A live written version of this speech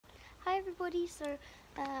everybody, so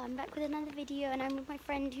I'm back with another video and I'm with my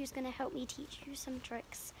friend who's going to help me teach you some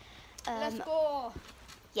tricks. Let's go!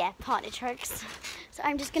 Yeah, partner tricks. So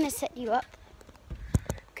I'm just going to set you up.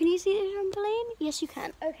 Can you see the trampoline? Yes, you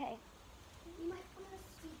can. Okay. You might want to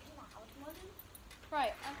speak loud, Molly.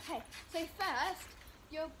 Right, okay. So first,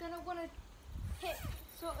 you're going to want to hit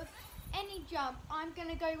sort of any jump. I'm going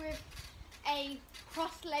to go with a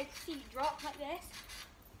cross-leg seat drop like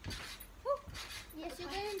this. Woo. Yes, you're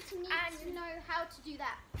going to need to know how to do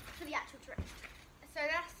that for the actual trick. So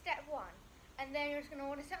that's step one. And then you're just going to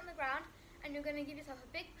want to sit on the ground and you're going to give yourself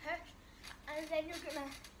a big push. And then you're going to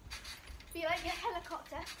be like a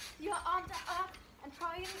helicopter. Your arms are up and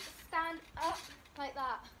try and stand up like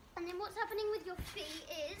that. And then what's happening with your feet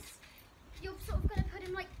is you're sort of going to put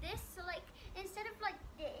him like this. So like instead of like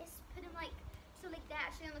this, put him like so like they're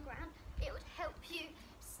actually on the ground. It would help you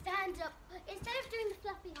stand up. Instead of doing the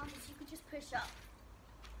flappy arms, you could just push up.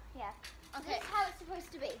 Yeah. Okay. This is how it's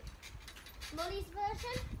supposed to be. Molly's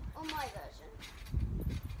version or my version?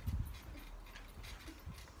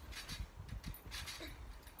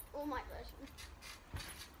 Or my version.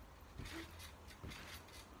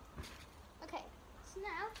 Okay. So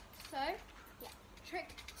now. Trick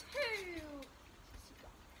two.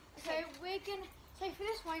 So we're gonna. So for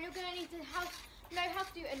this one, you're gonna need to know how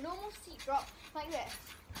to do a normal seat drop like this.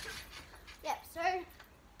 Yep. So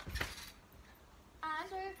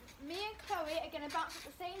me and Chloe are gonna bounce at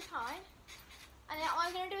the same time, and then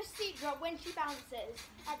I'm gonna do a seat drop when she bounces.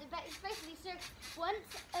 It's basically so once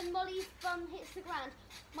Molly's bum hits the ground,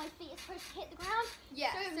 my feet are supposed to hit the ground.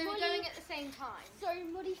 Yeah. So we're going at the same time. So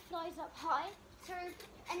Molly flies up high. So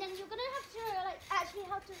and then you're gonna have to like actually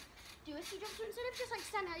have to do a seat drop. So instead of just like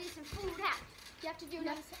standing like this and fall down, you have to do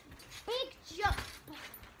a big jump.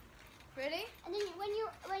 Ready? And then when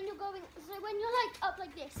you're going, so when you're like up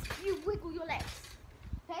like this, you wiggle your legs.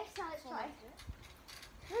 Okay, so let's try.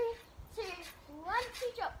 3, 2, 1,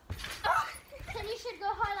 seat drop. Then you should go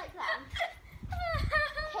high like that.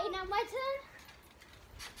 Okay, now my turn.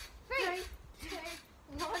 3, 2,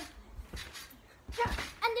 1. Jump.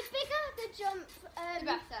 And the bigger the jump, the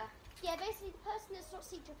better. Yeah, basically the person that's not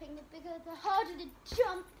seat dropping, the harder the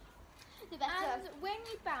jump, the better. And when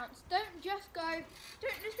you bounce, don't just do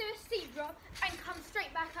a seat drop and come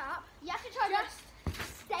straight back up. You have to try to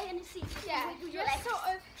stay in the seat. Yeah, with your just legs. sort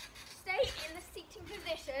of stay in the seating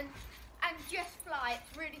position and just fly.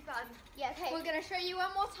 It's really fun. Yeah, okay. We're going to show you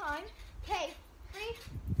one more time. Okay,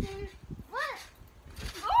 3, 2, 1.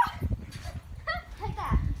 Oh! Like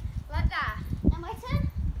that. Like that. Now my turn.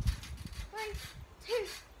 3, 2,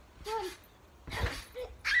 1.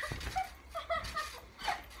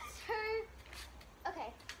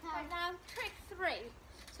 Okay. Now trick 3.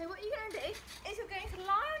 So what you're going to do is you're going to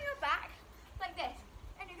lie on your back like this,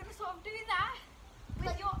 and you're going to sort of do that with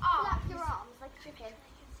like your arms. Flap your arms like chicken.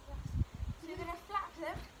 So you're going to flap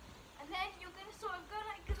them, and then you're going to sort of go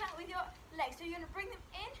like that with your legs. So you're going to bring them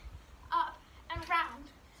in, up, and round.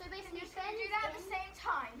 So basically, you're just going to do that at the same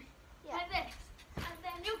time, like this, and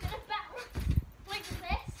then you're going to bounce like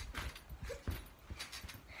this.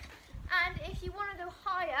 And if you want to go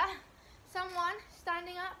higher, someone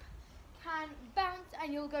standing up can bounce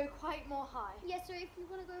and you'll go quite more high. Yeah, so if you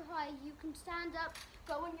want to go high, you can stand up,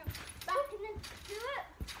 go on your back and then do it.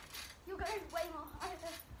 You're going way more higher.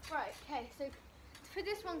 Right, okay, so for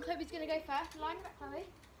this one, Chloe's going to go first. Line back, Chloe.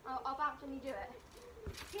 I'll bounce when you do it.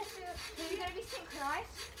 Yes, So you're going to be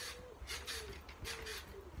synchronised.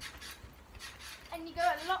 And you go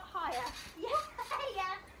a lot higher. Yeah,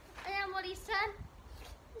 yeah. And now Molly's turn.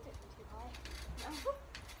 You don't go too high. No.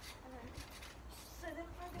 So then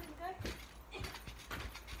we're going to go.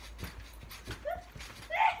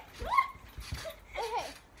 Okay,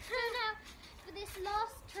 so now for this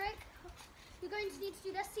last trick, you're going to need to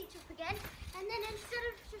do that seat drop again. And then instead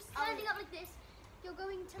of just standing up like this, you're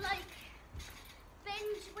going to like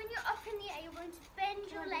bend, when you're up in the air, you're going to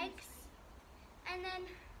bend your legs and then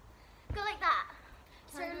go like that.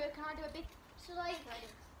 Can I do a big? So like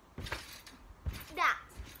that.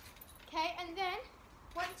 Okay, and then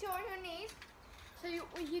once you're on your knees, so you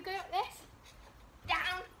go like this,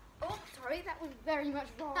 down. Oh, sorry, that was very much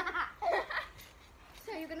wrong.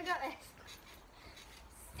 So you're gonna go like this.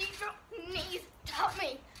 Seat drop, knees,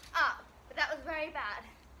 tummy, up. But that was very bad.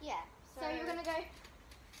 Yeah. So you're gonna go.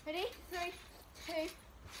 Ready? 3, 2,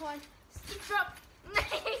 1. Seat drop,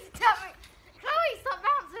 knees, tummy. Chloe, stop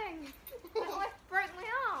bouncing. I almost broke my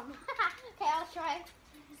arm. Okay, I'll try.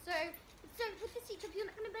 So with the seat drop, you're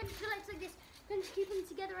not going to bend your legs like this. You're going to keep them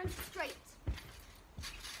together and straight.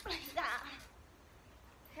 Like that.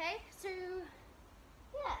 Okay, so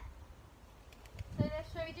yeah. So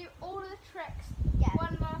shall we do all of the tricks Yeah.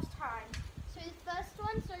 one last time?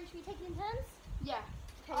 Yeah.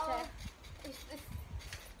 Okay, Oh.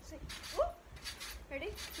 so whoop. Ready?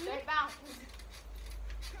 Don't bounce.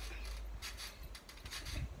 So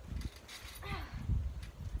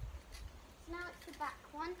now it's the back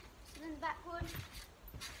one. So then the back one.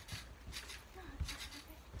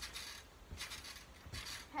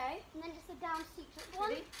 Okay. And then it's the down secret one.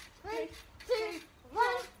 Ready? 3, 2, 1.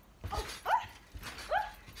 Oh.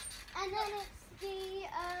 And then it's the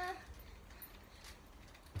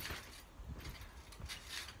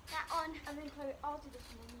that on. And then Chloe, I'll do this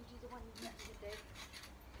one and you do the one you usually do.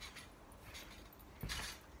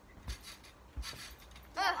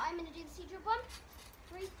 So I'm gonna do the secret one.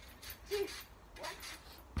 3, 2, 1.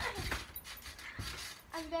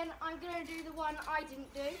 And then I'm gonna do the one I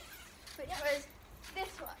didn't do, which was this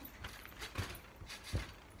one.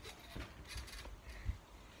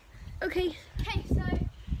 Okay. Okay, so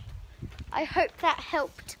I hope that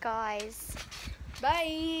helped, guys.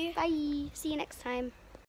 bye. Bye. See you next time.